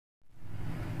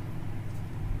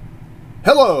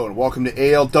Hello and welcome to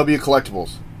ALW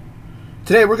Collectibles.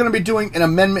 Today we're going to be doing an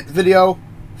amendment video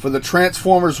for the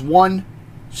Transformers 1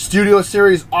 Studio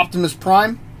Series Optimus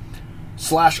Prime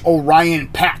 / Orion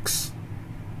Pax.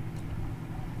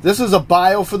 This is a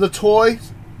bio for the toy.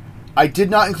 I did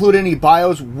not include any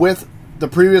bios with the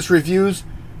previous reviews.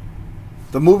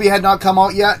 The movie had not come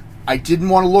out yet. I didn't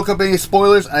want to look up any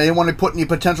spoilers. I didn't want to put any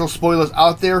potential spoilers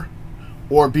out there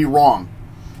or be wrong.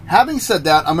 Having said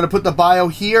that, I'm going to put the bio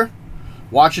here.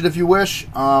 Watch it if you wish.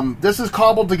 This is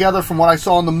cobbled together from what I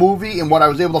saw in the movie and what I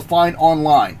was able to find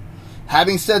online.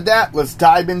 Having said that, let's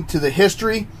dive into the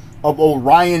history of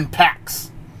Orion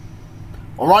Pax.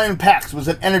 Orion Pax was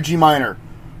an energy miner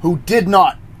who did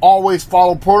not always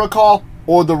follow protocol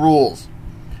or the rules.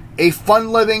 A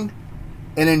fun-living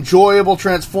and enjoyable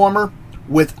transformer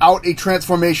without a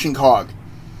transformation cog.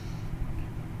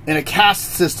 In a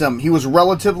caste system, he was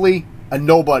relatively a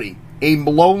nobody, a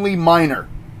lonely miner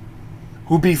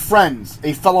who befriends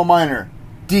a fellow miner,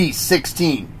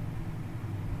 D16.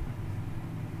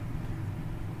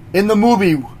 In the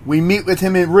movie, we meet with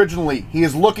him originally. He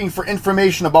is looking for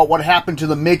information about what happened to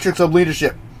the Matrix of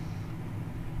Leadership.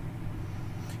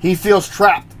 He feels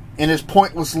trapped in his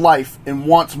pointless life and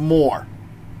wants more.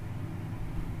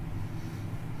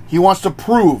 He wants to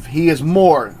prove he is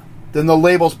more than the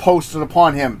labels posted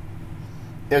upon him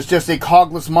as just a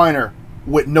cogless miner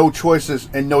with no choices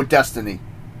and no destiny.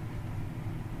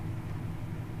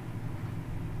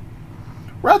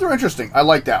 Rather interesting. I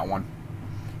like that one.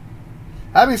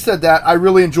 Having said that, I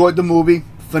really enjoyed the movie.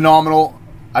 Phenomenal.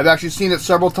 I've actually seen it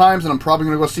several times, and I'm probably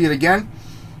going to go see it again.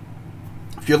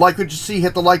 If you like what you see,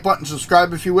 hit the like button,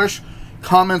 subscribe if you wish.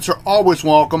 Comments are always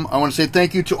welcome. I want to say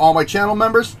thank you to all my channel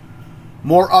members.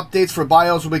 More updates for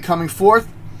bios will be coming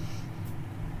forth.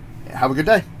 Have a good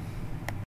day.